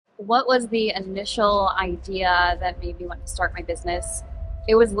What was the initial idea that made me want to start my business?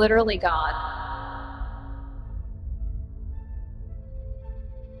 It was literally God.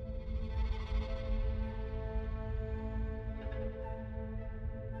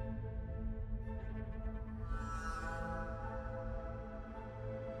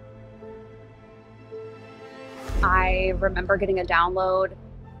 I remember getting a download.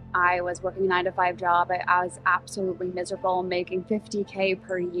 I was working a 9-to-5 job. I was absolutely miserable, making 50K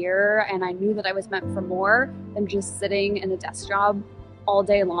per year, and I knew that I was meant for more than just sitting in a desk job all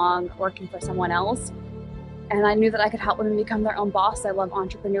day long working for someone else. And I knew that I could help women become their own boss. I love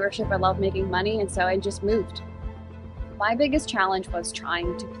entrepreneurship. I love making money, and so I just moved. My biggest challenge was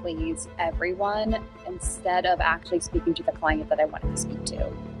trying to please everyone instead of actually speaking to the client that I wanted to speak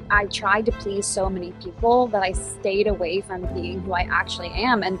to. I tried to please so many people that I stayed away from being who I actually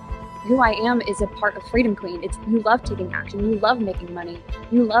am. And who I am is a part of Freedom Queen. It's you love taking action, you love making money,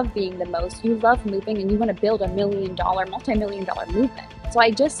 you love being the most, you love moving, and you want to build a $1 million, multi-million dollar movement. So I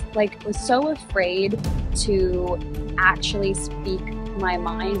just was so afraid to actually speak my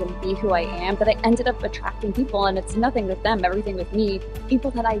mind and be who I am that I ended up attracting people, and it's nothing with them, everything with me,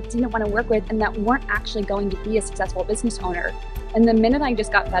 people that I didn't want to work with and that weren't actually going to be a successful business owner. And the minute I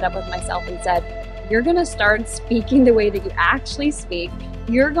just got fed up with myself and said, you're going to start speaking the way that you actually speak,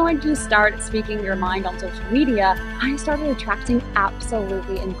 you're going to start speaking your mind on social media, I started attracting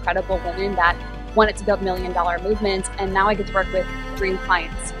absolutely incredible women that wanted to build $1 million movements. And now I get to work with dream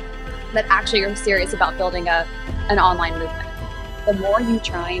clients that actually are serious about building an online movement. The more you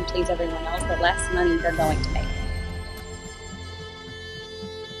try and please everyone else, the less money you're going to make.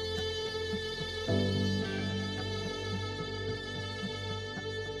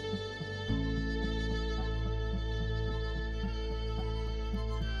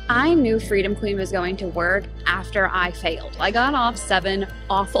 I knew Freedom Queen was going to work after I failed. I got off 7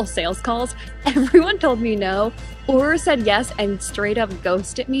 awful sales calls. Everyone told me no or said yes and straight up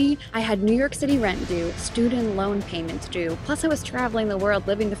ghosted me. I had New York City rent due, student loan payments due, plus I was traveling the world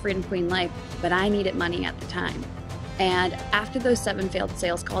living the Freedom Queen life, but I needed money at the time. And after those 7 failed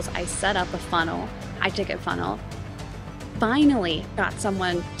sales calls, I set up a funnel, high ticket funnel, finally got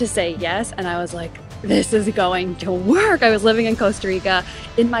someone to say yes, and I was like, this is going to work. I was living in Costa Rica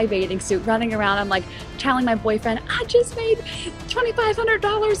in my bathing suit, running around. I'm like telling my boyfriend, I just made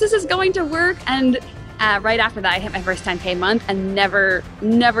 $2,500. This is going to work. And right after that, I hit my first 10K month and never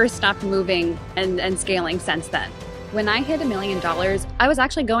stopped moving and scaling since then. When I hit $1 million, I was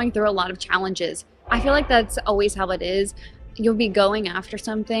actually going through a lot of challenges. I feel like that's always how it is. You'll be going after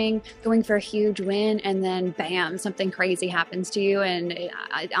something, going for a huge win, and then bam, something crazy happens to you. And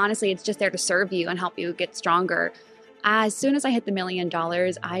honestly, it's just there to serve you and help you get stronger. As soon as I hit the $1 million,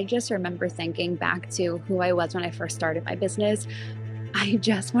 I just remember thinking back to who I was when I first started my business. I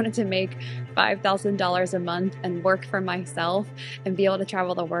just wanted to make $5,000 a month and work for myself and be able to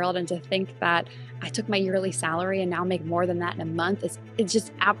travel the world. And to think that I took my yearly salary and now make more than that in a month, it's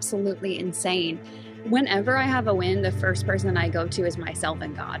just absolutely insane. Whenever I have a win, the first person I go to is myself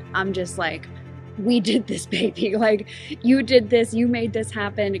and God. I'm just like, we did this, baby. Like, you did this, you made this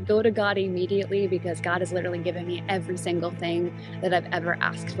happen. Go to God immediately, because God has literally given me every single thing that I've ever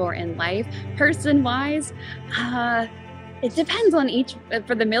asked for in life. Person-wise, it depends on each.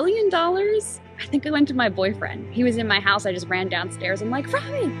 For the $1 million, I think I went to my boyfriend. He was in my house. I just ran downstairs. I'm like,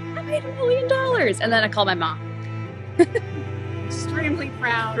 Robbie, I made $1 million. And then I called my mom. Extremely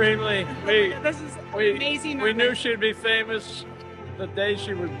proud. Extremely. This is amazing. We knew she'd be famous the day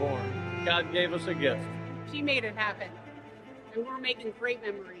she was born. God gave us a gift. She made it happen. And we're making great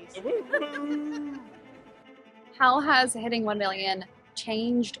memories. How has hitting 1 million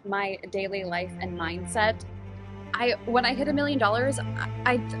changed my daily life and mindset? When I hit $1 million,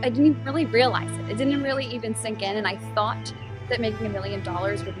 I didn't really realize it. It didn't really even sink in, and I thought that making $1 million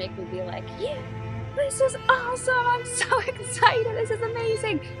would make me be like, yeah, this is awesome, I'm so excited, this is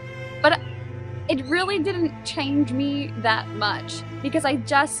amazing. But it really didn't change me that much, because I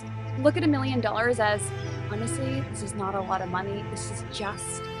just look at $1 million as, honestly, this is not a lot of money, this is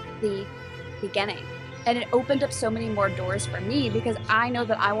just the beginning. And it opened up so many more doors for me, because I know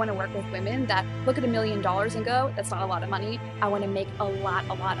that I want to work with women that look at $1 million and go, that's not a lot of money. I want to make a lot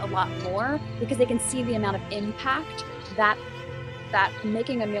more, because they can see the amount of impact that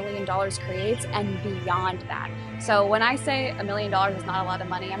making $1 million creates and beyond that. So when I say $1 million is not a lot of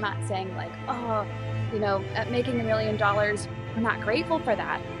money, I'm not saying like, oh, you know, at making $1 million, we're not grateful for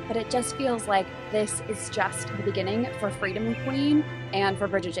that. But it just feels like this is just the beginning for Freedom Queen and for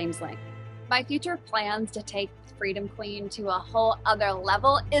Bridget James Ling. My future plans to take Freedom Queen to a whole other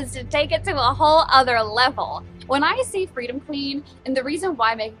level is to take it to a whole other level. When I see Freedom Queen, and the reason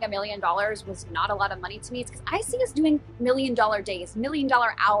why making $1 million was not a lot of money to me is because I see us doing $1 million days, $1 million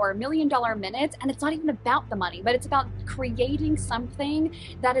hour, $1 million minutes, and it's not even about the money, but it's about creating something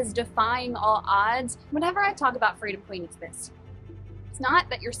that is defying all odds. Whenever I talk about Freedom Queen, it's this. It's not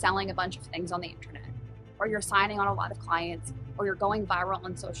that you're selling a bunch of things on the internet, or you're signing on a lot of clients, or you're going viral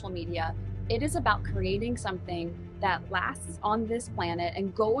on social media. It is about creating something that lasts on this planet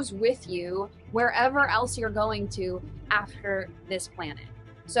and goes with you wherever else you're going to after this planet.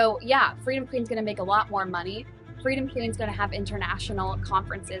 So yeah, Freedom Queen's gonna make a lot more money. Freedom Queen's gonna have international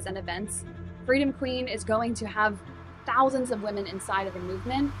conferences and events. Freedom Queen is going to have thousands of women inside of the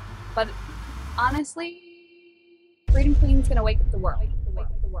movement. But honestly, Freedom Queen's gonna wake up the world.